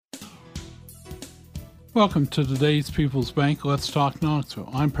Welcome to today's People's Bank Let's Talk Knoxville.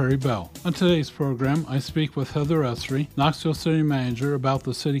 I'm Perry Bell. On today's program, I speak with Heather Essery, Knoxville City Manager, about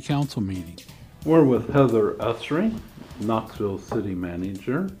the City Council meeting. We're with Heather Essery, Knoxville City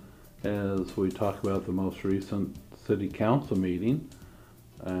Manager, as we talk about the most recent City Council meeting.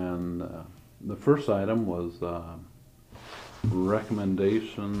 And the first item was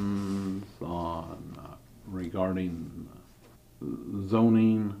recommendations on regarding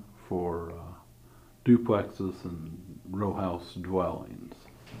zoning for duplexes and row house dwellings.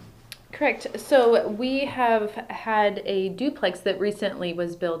 Correct. So we have had a duplex that recently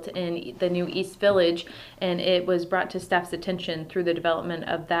was built in the new East Village, and it was brought to staff's attention through the development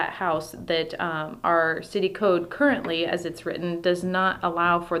of that house that our city code currently, as it's written, does not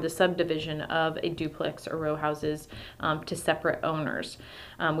allow for the subdivision of a duplex or row houses to separate owners.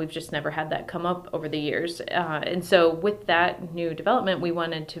 We've just never had that come up over the years. And so with that new development, we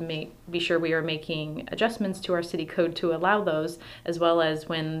wanted to be sure we are making adjustments to our city code to allow those, as well as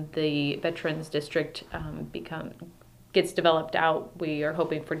when the Veterans District gets developed out, we are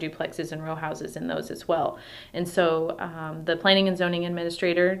hoping for duplexes and row houses in those as well. And so the Planning and Zoning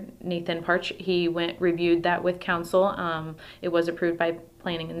Administrator, Nathan Parch, he reviewed that with council. It was approved by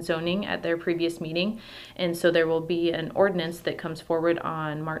Planning and Zoning at their previous meeting. And so there will be an ordinance that comes forward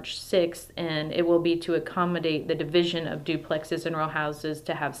on March 6th, and it will be to accommodate the division of duplexes and row houses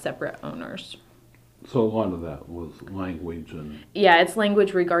to have separate owners. So a lot of that was language and... Yeah, it's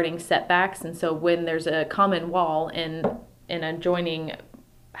language regarding setbacks, and so when there's a common wall in adjoining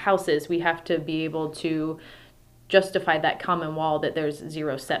houses, we have to be able to justify that common wall that there's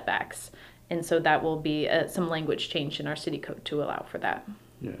zero setbacks. And so that will be some language change in our city code to allow for that.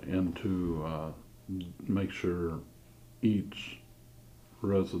 Yeah, and to make sure each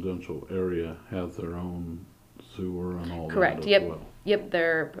residential area has their own sewer and all Correct. that as well. Yep,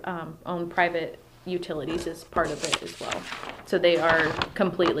 their own private utilities is part of it as well. So they are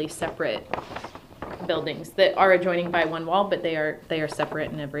completely separate buildings that are adjoining by one wall, but they are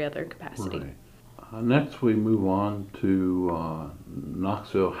separate in every other capacity. Right. Next, we move on to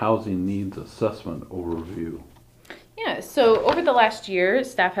Knoxville Housing Needs Assessment Overview. Yeah, so over the last year,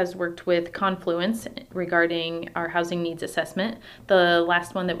 staff has worked with Confluence regarding our housing needs assessment. The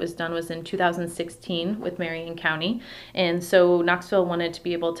last one that was done was in 2016 with Marion County. And so Knoxville wanted to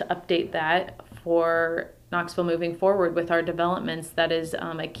be able to update that for Knoxville moving forward with our developments. That is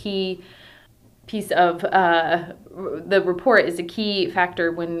a key piece of the report is a key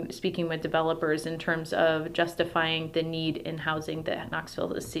factor when speaking with developers in terms of justifying the need in housing that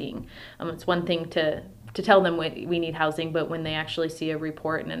Knoxville is seeing. It's one thing to tell them we need housing, but when they actually see a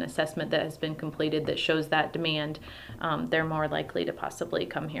report and an assessment that has been completed that shows that demand, they're more likely to possibly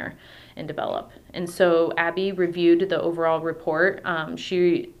come here and develop. And so Abby reviewed the overall report.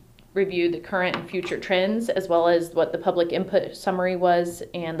 She reviewed the current and future trends, as well as what the public input summary was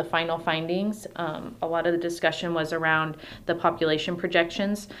and the final findings. A lot of the discussion was around the population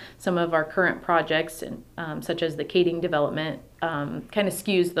projections. Some of our current projects, such as the Kading development, kind of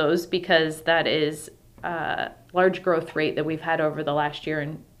skews those because that is a large growth rate that we've had over the last year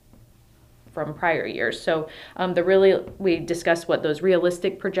and from prior years. So we discussed what those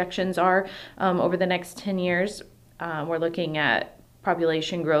realistic projections are over the next 10 years. We're looking at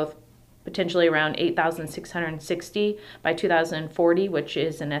population growth potentially around 8,660 by 2040, which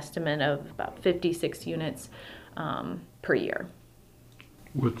is an estimate of about 56 units per year.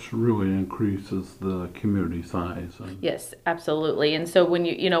 Which really increases the community size. Yes, absolutely. And so when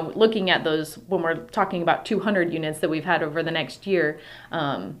looking at those, when we're talking about 200 units that we've had over the next year,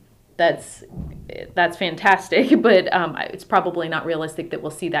 that's fantastic, but it's probably not realistic that we'll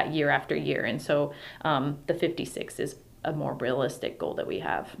see that year after year. And so the 56 is a more realistic goal that we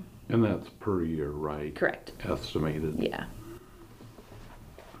have. And that's per year, right? Correct. Estimated. Yeah.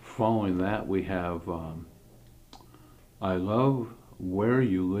 Following that, we have I Love Where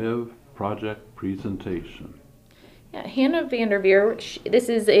You Live project presentation. Yeah, Hannah Vanderveer, this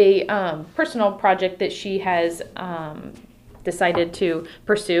is a personal project that she has decided to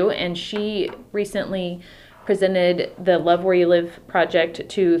pursue, and she recently presented the Love Where You Live project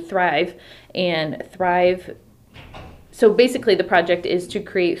to Thrive, and Thrive. So basically the project is to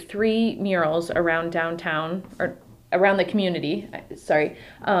create 3 murals around downtown, or around the community,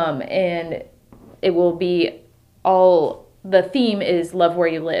 and it will be the theme is Love Where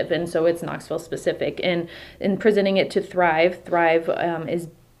You Live, and so it's Knoxville specific. And in presenting it to Thrive is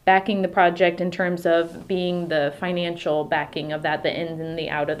backing the project in terms of being the financial backing of that, the in and the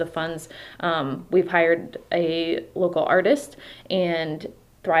out of the funds. We've hired a local artist, and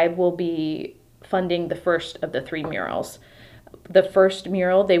Thrive will be funding the first of the 3 murals. The first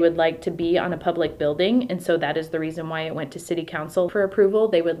mural they would like to be on a public building, and so that is the reason why it went to City Council for approval.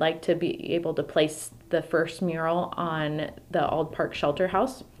 They would like to be able to place the first mural on the Ald Park Shelter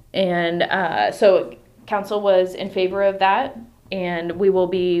House. And so Council was in favor of that, and we will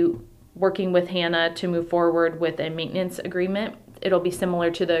be working with Hannah to move forward with a maintenance agreement. It'll be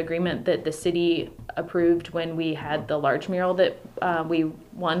similar to the agreement that the city approved when we had the large mural that we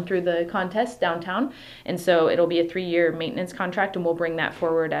won through the contest downtown. And so it'll be a 3-year maintenance contract, and we'll bring that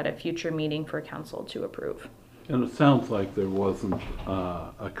forward at a future meeting for council to approve. And it sounds like there wasn't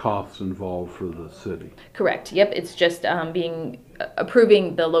a cost involved for the city. Correct. Yep. It's just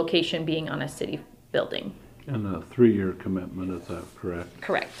approving the location being on a city building. And a 3-year commitment, is that correct?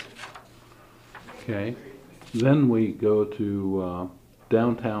 Correct. Okay. Then we go to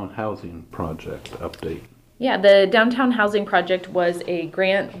Downtown Housing Project update. Yeah, the Downtown Housing Project was a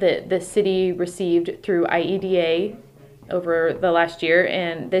grant that the city received through IEDA over the last year,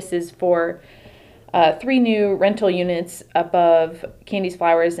 and this is for 3 new rental units above Candy's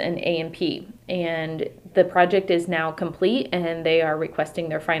Flowers and A&P. And the project is now complete, and they are requesting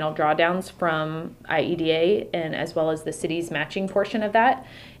their final drawdowns from IEDA and as well as the city's matching portion of that.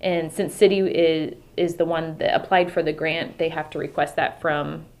 And since city is the one that applied for the grant, they have to request that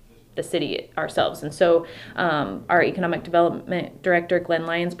from the city ourselves. And so our Economic Development Director, Glenn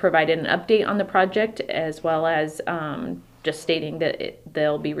Lyons, provided an update on the project as well as just stating that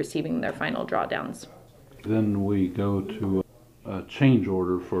they'll be receiving their final drawdowns. Then we go to a change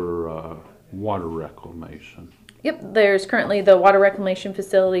order for water reclamation. Yep, there's currently the Water Reclamation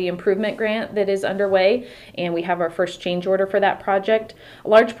Facility Improvement Grant that is underway, and we have our first change order for that project. A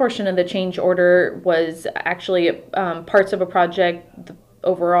large portion of the change order was actually parts of a project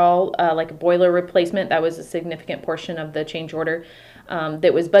overall, like a boiler replacement. That was a significant portion of the change order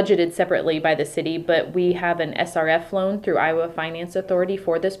that was budgeted separately by the city, but we have an SRF loan through Iowa Finance Authority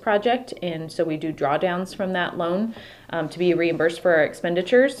for this project, and so we do drawdowns from that loan to be reimbursed for our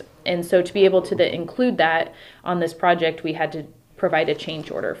expenditures. And so to be able to include that on this project, we had to provide a change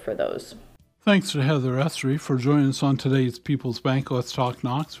order for those. Thanks to Heather Essery for joining us on today's People's Bank Let's Talk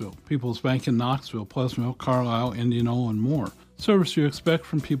Knoxville. People's Bank in Knoxville, Pleasantville, Carlisle, Indianola, and more. Service you expect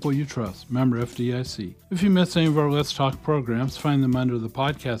from people you trust. Member FDIC. If you miss any of our Let's Talk programs, find them under the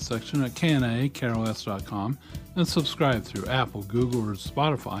podcast section at knakarls.com and subscribe through Apple, Google, or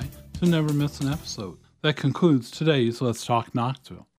Spotify to never miss an episode. That concludes today's Let's Talk Knoxville.